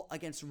and roll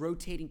against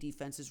rotating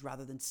defenses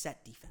rather than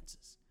set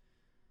defenses.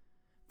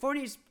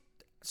 Fournier's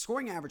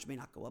scoring average may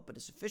not go up, but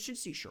his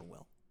efficiency sure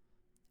will.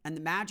 And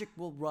the Magic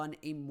will run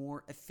a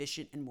more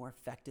efficient and more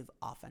effective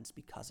offense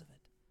because of it.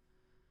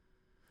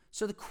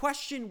 So the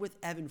question with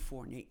Evan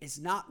Fournier is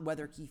not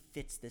whether he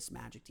fits this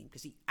Magic team,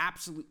 because he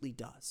absolutely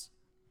does.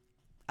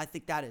 I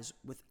think that is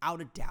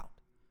without a doubt.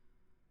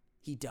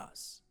 He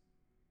does.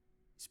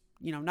 He's,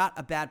 not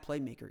a bad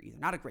playmaker either.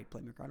 Not a great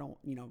playmaker.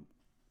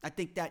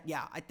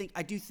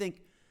 I do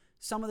think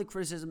some of the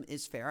criticism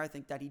is fair. I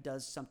think that he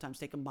does sometimes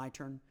take a my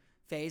turn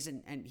phase,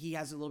 and he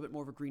has a little bit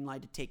more of a green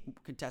light to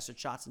take contested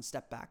shots and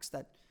step backs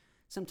that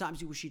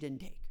sometimes you wish he didn't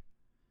take.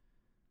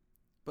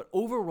 But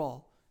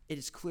overall, it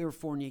is clear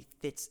Fournier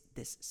fits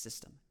this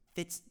system,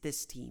 fits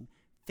this team,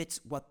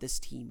 fits what this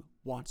team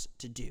wants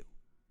to do,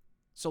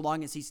 so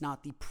long as he's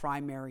not the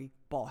primary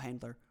ball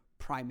handler,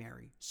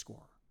 primary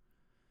scorer.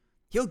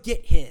 He'll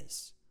get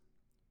his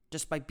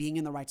just by being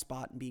in the right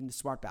spot and being the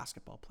smart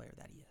basketball player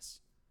that he is.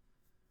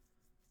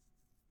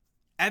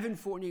 Evan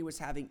Fournier was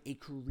having a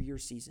career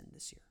season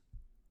this year.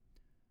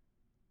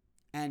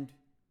 And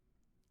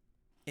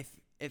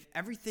if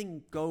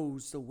everything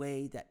goes the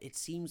way that it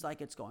seems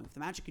like it's going, if the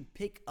Magic can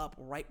pick up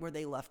right where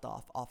they left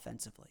off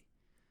offensively,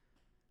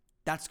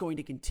 that's going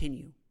to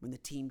continue when the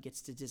team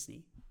gets to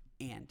Disney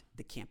and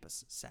the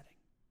campus setting.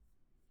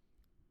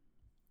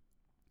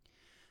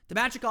 The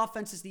Magic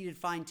offense has needed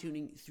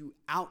fine-tuning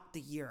throughout the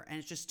year, and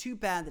it's just too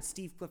bad that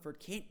Steve Clifford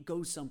can't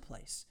go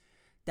someplace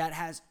that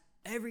has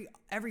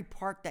every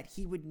part that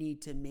he would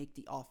need to make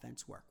the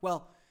offense work.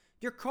 Well,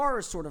 your car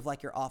is sort of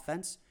like your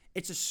offense.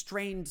 It's a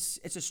strained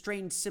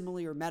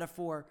simile or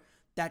metaphor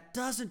that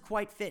doesn't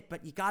quite fit,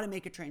 but you got to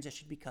make a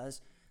transition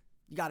because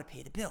you got to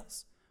pay the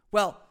bills.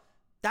 Well,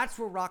 that's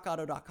where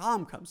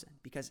rockauto.com comes in,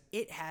 because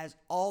it has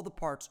all the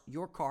parts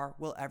your car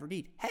will ever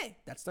need. Hey,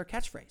 that's their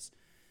catchphrase.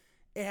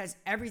 It has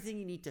everything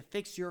you need to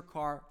fix your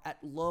car at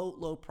low,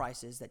 low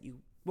prices that you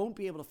won't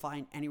be able to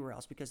find anywhere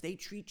else, because they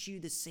treat you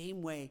the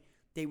same way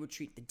they would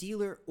treat the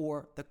dealer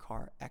or the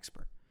car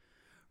expert.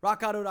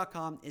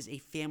 RockAuto.com is a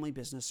family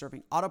business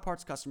serving auto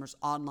parts customers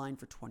online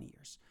for 20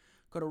 years.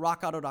 Go to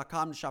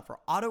RockAuto.com to shop for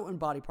auto and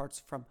body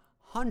parts from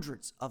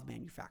hundreds of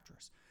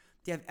manufacturers.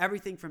 They have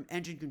everything from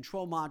engine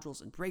control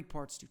modules and brake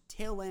parts to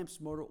tail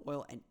lamps, motor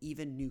oil, and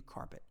even new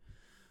carpet.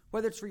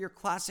 Whether it's for your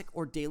classic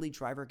or daily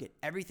driver, get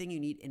everything you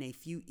need in a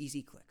few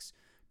easy clicks,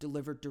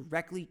 delivered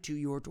directly to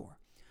your door.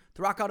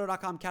 The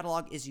RockAuto.com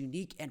catalog is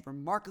unique and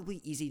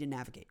remarkably easy to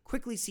navigate.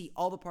 Quickly see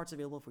all the parts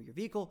available for your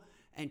vehicle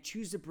and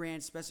choose the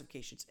brand,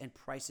 specifications, and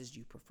prices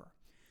you prefer.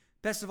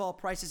 Best of all,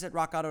 prices at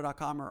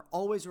RockAuto.com are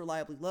always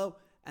reliably low,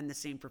 and the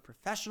same for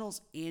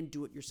professionals and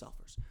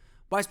do-it-yourselfers.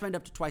 Why spend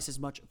up to twice as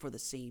much for the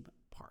same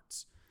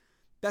parts?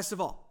 Best of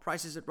all,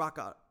 prices at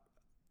RockAuto.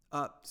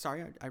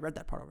 I read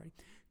that part already.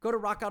 Go to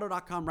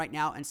rockauto.com right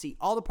now and see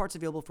all the parts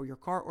available for your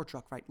car or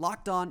truck, right?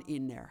 Locked On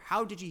in there.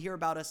 How did you hear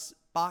about us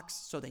box,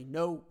 so they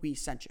know we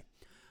sent you.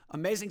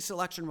 Amazing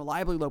selection,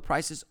 reliably low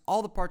prices,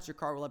 all the parts your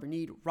car will ever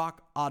need.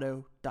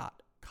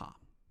 rockauto.com.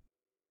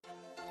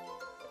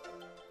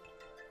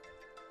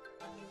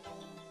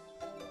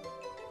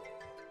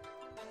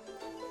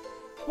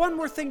 One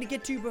more thing to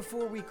get to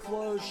before we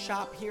close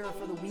shop here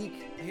for the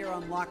week here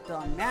on Locked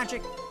On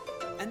Magic,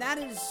 and that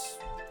is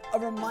a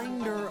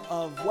reminder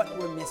of what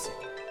we're missing.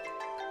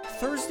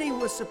 Thursday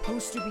was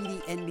supposed to be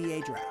the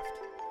NBA draft,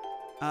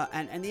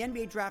 and the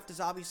NBA draft is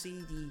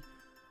obviously the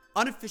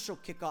unofficial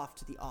kickoff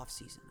to the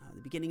offseason.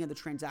 The beginning of the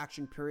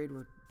transaction period,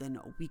 we're then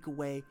a week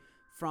away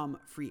from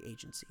free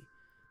agency.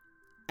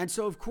 And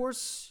so, of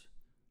course,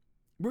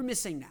 we're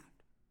missing that.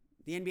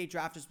 The NBA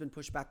draft has been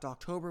pushed back to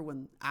October,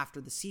 when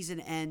after the season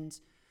ends.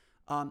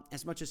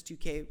 As much as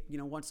 2K,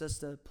 wants us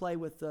to play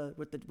with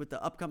the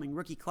upcoming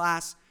rookie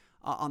class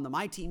on the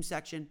My Team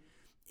section,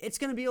 it's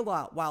going to be a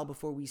while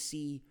before we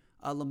see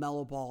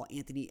LaMelo Ball,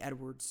 Anthony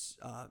Edwards,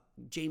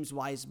 James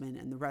Wiseman,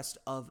 and the rest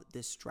of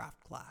this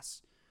draft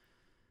class.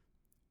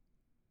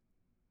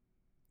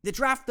 The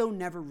draft, though,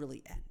 never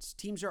really ends.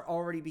 Teams are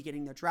already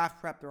beginning their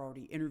draft prep. They're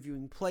already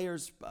interviewing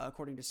players,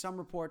 according to some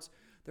reports.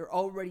 They're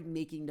already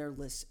making their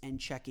lists and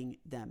checking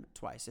them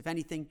twice. If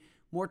anything,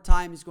 more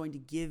time is going to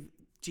give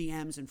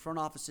GMs and front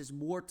offices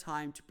more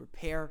time to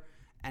prepare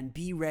and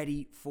be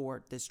ready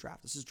for this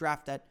draft. This is a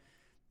draft that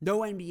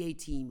no NBA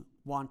team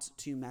wants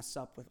to mess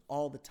up, with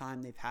all the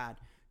time they've had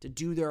to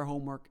do their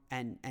homework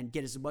and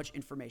get as much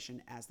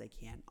information as they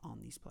can on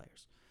these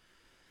players.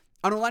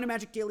 On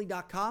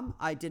OrlandoMagicDaily.com,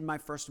 I did my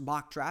first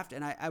mock draft,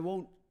 and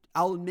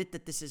I'll admit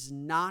that this is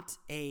not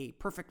a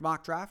perfect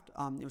mock draft.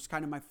 It was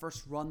kind of my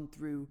first run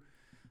through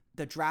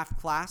the draft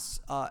class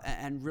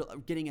and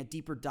getting a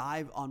deeper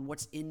dive on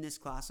what's in this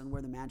class and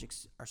where the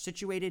Magics are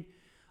situated.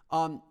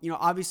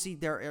 Obviously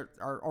there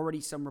are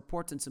already some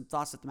reports and some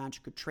thoughts that the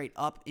Magic could trade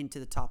up into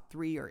the top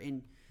 3 or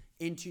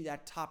into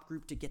that top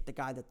group to get the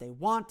guy that they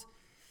want.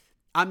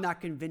 I'm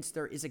not convinced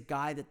there is a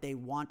guy that they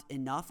want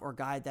enough, or a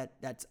guy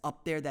that's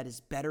up there that is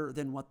better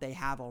than what they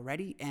have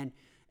already. And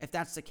if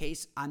that's the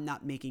case, I'm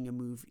not making a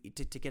move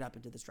to get up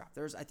into this draft.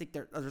 I think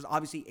there's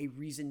obviously a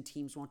reason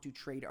teams want to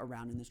trade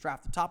around in this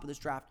draft. The top of this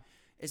draft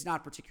is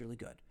not particularly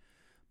good.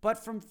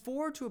 But from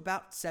 4 to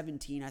about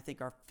 17, I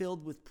think, are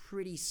filled with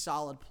pretty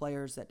solid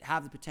players that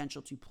have the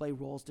potential to play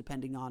roles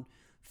depending on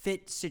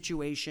fit,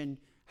 situation,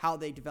 how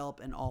they develop,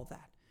 and all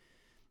that.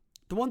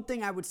 The one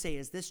thing I would say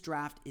is this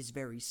draft is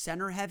very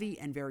center heavy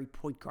and very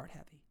point guard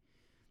heavy.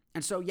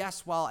 And so,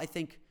 yes, while I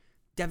think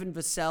Devin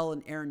Vassell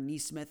and Aaron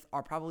Nesmith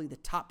are probably the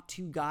top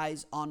 2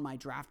 guys on my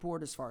draft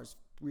board as far as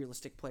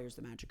realistic players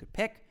the Magic could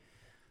pick,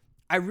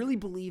 I really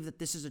believe that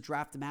this is a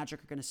draft the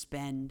Magic are going to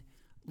spend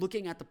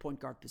looking at the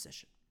point guard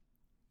position.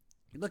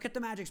 You look at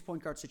the Magic's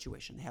point guard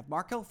situation. They have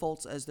Markelle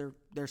Fultz as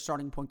their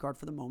starting point guard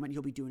for the moment.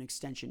 He'll be doing an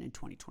extension in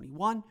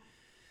 2021.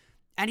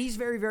 And he's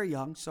very, very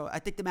young, so I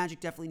think the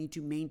Magic definitely need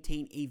to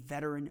maintain a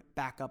veteran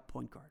backup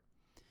point guard.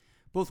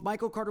 Both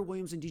Michael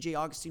Carter-Williams and DJ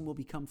Augustin will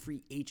become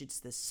free agents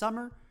this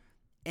summer,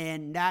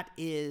 and that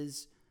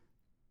is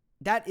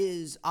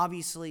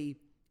obviously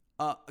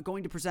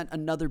going to present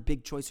another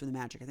big choice for the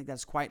Magic. I think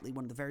that's quietly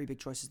one of the very big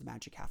choices the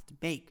Magic have to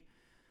make.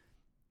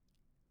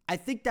 I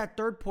think that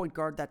third point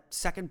guard, that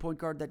second point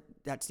guard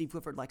that Steve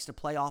Clifford likes to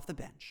play off the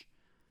bench,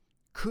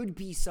 could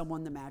be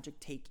someone the Magic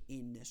take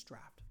in this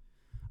draft.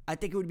 I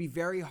think it would be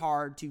very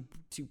hard to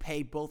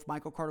pay both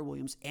Michael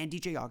Carter-Williams and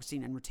DJ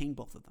Augustin and retain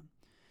both of them.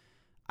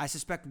 I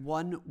suspect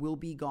one will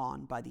be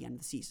gone by the end of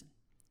the season,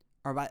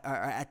 or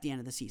at the end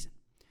of the season.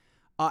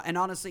 And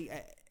honestly,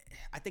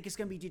 I think it's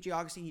going to be DJ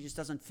Augustin. He just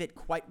doesn't fit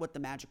quite what the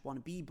Magic want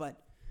to be, but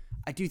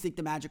I do think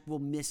the Magic will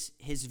miss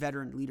his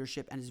veteran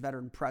leadership and his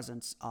veteran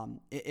presence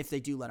if they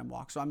do let him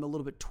walk. So I'm a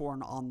little bit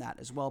torn on that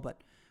as well,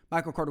 but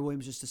Michael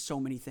Carter-Williams just does so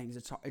many things.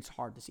 It's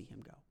hard to see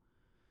him go.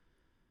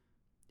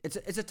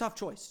 it's a tough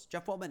choice.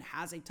 Jeff Weltman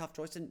has a tough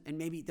choice, and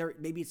maybe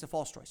it's a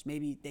false choice.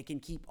 Maybe they can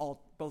keep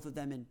both of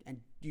them and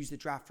use the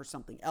draft for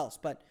something else.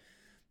 But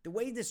the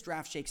way this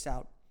draft shakes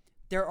out,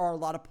 there are a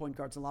lot of point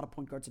guards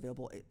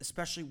available,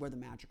 especially where the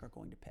Magic are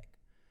going to pick.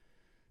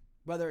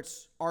 Whether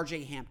it's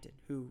R.J. Hampton,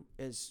 who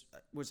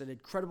was an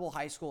incredible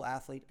high school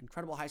athlete,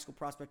 incredible high school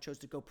prospect, chose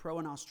to go pro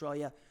in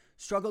Australia,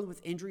 struggled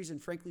with injuries,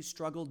 and frankly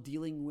struggled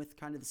dealing with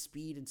kind of the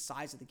speed and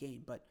size of the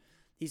game. But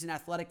he's an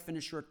athletic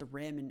finisher at the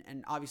rim,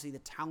 and obviously the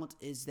talent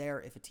is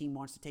there if a team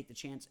wants to take the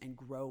chance and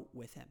grow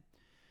with him.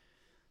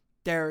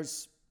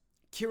 There's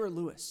Kira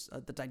Lewis,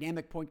 the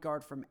dynamic point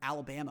guard from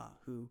Alabama,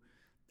 who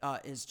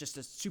is just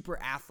a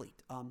super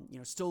athlete,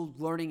 still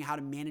learning how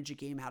to manage a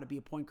game, how to be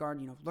a point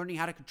guard, learning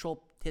how to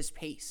control his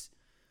pace,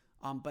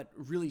 but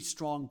really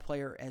strong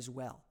player as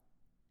well.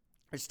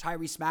 There's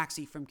Tyrese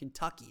Maxey from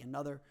Kentucky,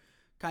 another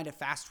kind of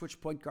fast twitch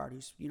point guard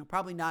who's,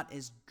 probably not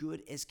as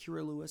good as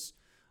Kira Lewis,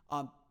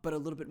 but a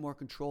little bit more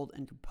controlled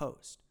and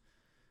composed.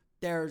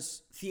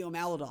 There's Theo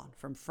Maledon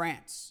from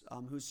France,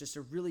 who's just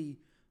a really,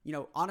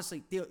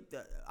 honestly,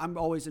 I'm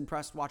always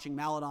impressed watching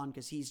Maledon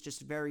because he's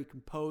just very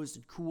composed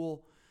and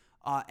cool,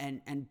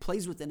 and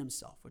plays within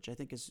himself, which I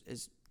think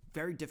is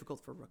very difficult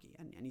for a rookie.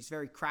 And he's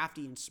very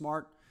crafty and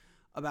smart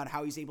about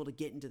how he's able to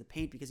get into the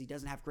paint because he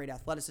doesn't have great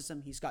athleticism.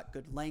 He's got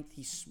good length.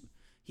 He's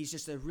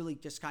just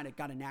just kind of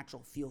got a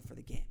natural feel for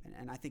the game.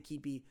 And I think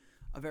he'd be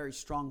a very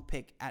strong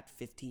pick at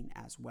 15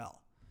 as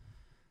well.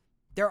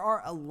 There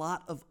are a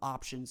lot of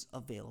options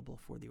available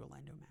for the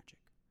Orlando Magic,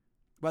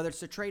 whether it's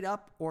to trade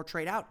up or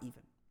trade out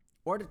even,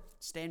 or to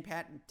stand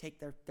pat and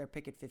take their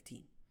pick at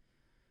 15.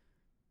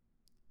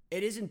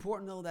 It is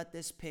important, though, that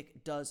this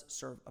pick does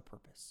serve a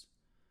purpose.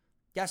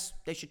 Yes,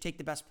 they should take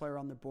the best player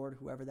on the board,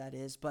 whoever that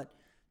is, but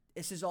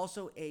this is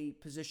also a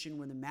position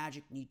where the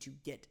Magic need to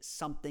get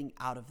something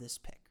out of this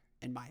pick,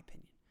 in my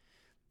opinion.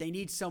 They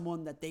need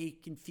someone that they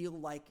can feel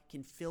like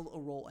can fill a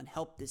role and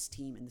help this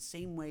team in the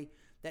same way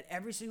that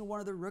every single one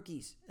of their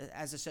rookies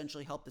has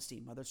essentially helped this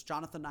team, whether it's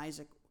Jonathan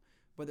Isaac,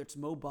 whether it's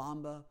Mo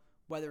Bamba,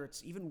 whether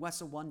it's even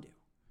Wes Iwundu.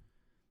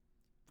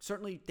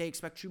 Certainly, they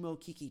expect Chuma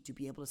Okeke to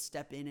be able to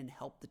step in and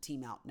help the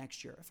team out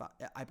next year,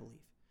 I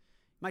believe.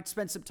 Might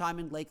spend some time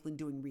in Lakeland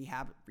doing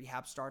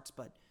rehab starts,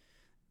 but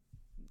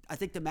I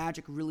think the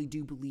Magic really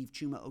do believe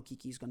Chuma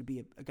Okeke is going to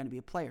be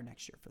a player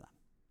next year for them.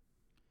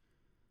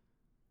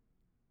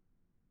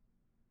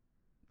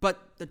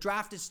 But the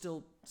draft is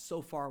still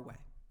so far away,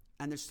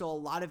 and there's still a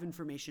lot of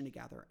information to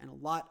gather and a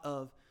lot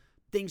of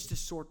things to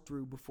sort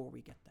through before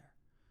we get there.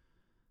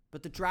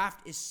 But the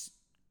draft is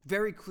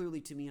very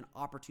clearly, to me, an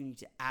opportunity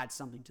to add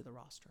something to the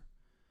roster.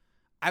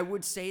 I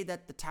would say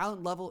that the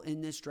talent level in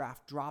this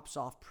draft drops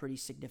off pretty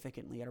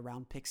significantly at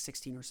around pick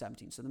 16 or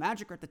 17. So the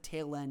Magic are at the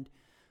tail end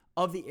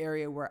of the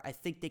area where I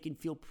think they can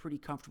feel pretty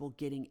comfortable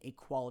getting a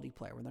quality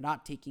player, where they're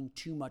not taking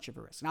too much of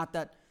a risk. Not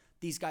that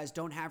these guys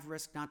don't have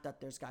risk, not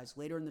that there's guys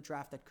later in the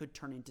draft that could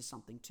turn into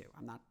something too.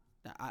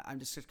 I'm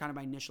just kind of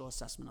my initial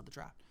assessment of the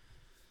draft.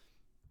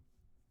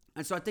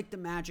 And so I think the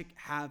Magic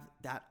have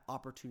that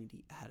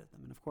opportunity ahead of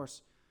them. And of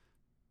course,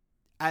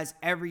 as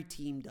every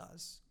team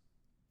does,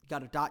 you got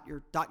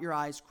to dot your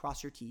I's,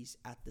 cross your T's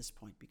at this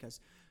point, because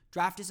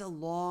draft is a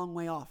long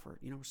way off. We're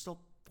still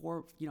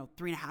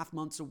 3.5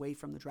 months away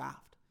from the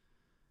draft.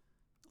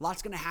 A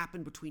lot's going to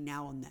happen between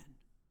now and then.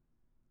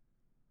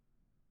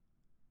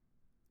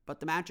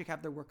 But the Magic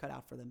have their work cut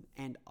out for them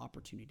and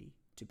opportunity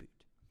to boot.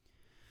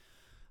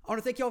 I want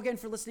to thank you all again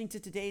for listening to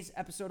today's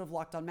episode of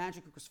Locked On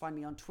Magic. Of course, find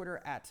me on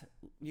Twitter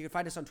you can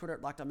find us on Twitter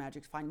at Locked On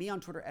Magic. Find me on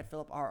Twitter at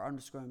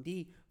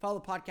PhilipR_MD. Follow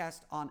the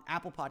podcast on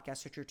Apple Podcasts,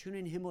 Stitcher,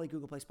 TuneIn, Himalaya,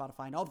 Google Play,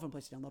 Spotify, and all the fun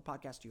places to download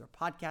podcasts to your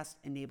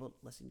podcast-enabled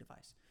listening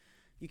device.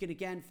 You can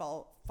again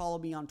follow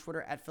me on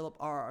Twitter at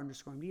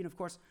PhilipR_MD. And of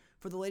course,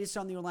 for the latest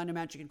on the Orlando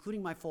Magic,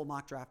 including my full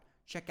mock draft,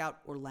 check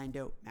out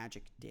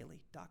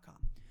OrlandoMagicDaily.com.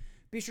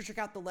 Be sure to check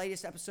out the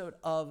latest episode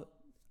of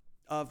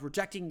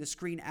Rejecting the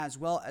Screen, as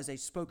well as I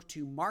spoke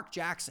to Mark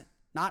Jackson,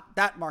 not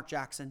that Mark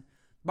Jackson,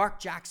 Mark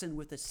Jackson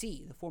with a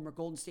C, the former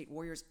Golden State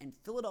Warriors and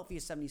Philadelphia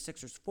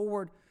 76ers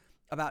forward,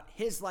 about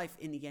his life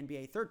in the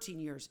NBA, 13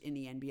 years in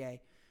the NBA,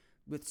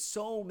 with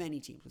so many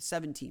teams, with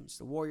 7 teams,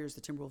 the Warriors,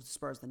 the Timberwolves, the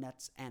Spurs, the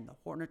Nets, and the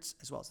Hornets,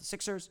 as well as the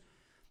Sixers.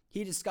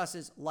 He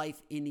discusses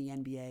life in the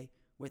NBA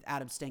with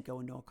Adam Stenko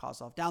and Noah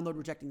Kozlov. Download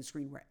Rejecting the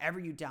Screen wherever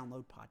you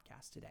download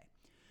podcasts today.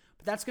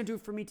 But that's going to do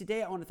it for me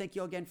today. I want to thank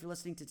you all again for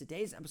listening to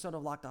today's episode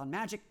of Locked On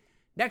Magic.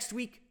 Next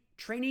week,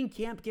 training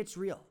camp gets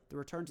real. The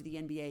return to the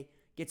NBA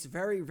gets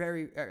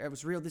it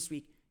was real this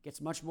week,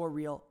 gets much more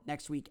real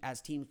next week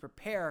as teams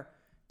prepare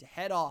to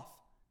head off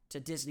to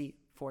Disney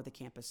for the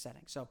campus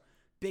setting. So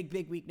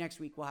big week next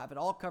week. We'll have it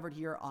all covered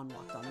here on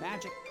Locked On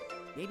Magic.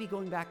 Maybe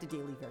going back to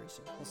daily very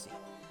soon. We'll see.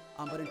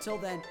 But until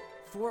then,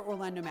 for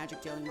Orlando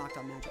Magic Daily and Locked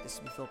On Magic, this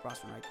is me, Philip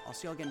Rossman-Reich. I'll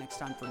see you all again next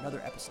time for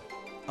another episode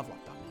of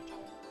Locked On Magic.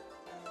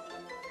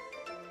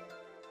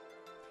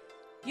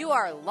 You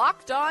are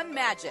Locked On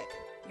Magic,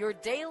 your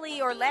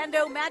daily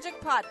Orlando Magic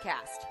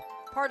podcast,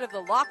 part of the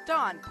Locked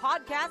On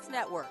Podcast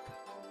Network,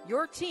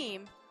 your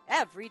team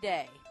every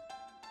day.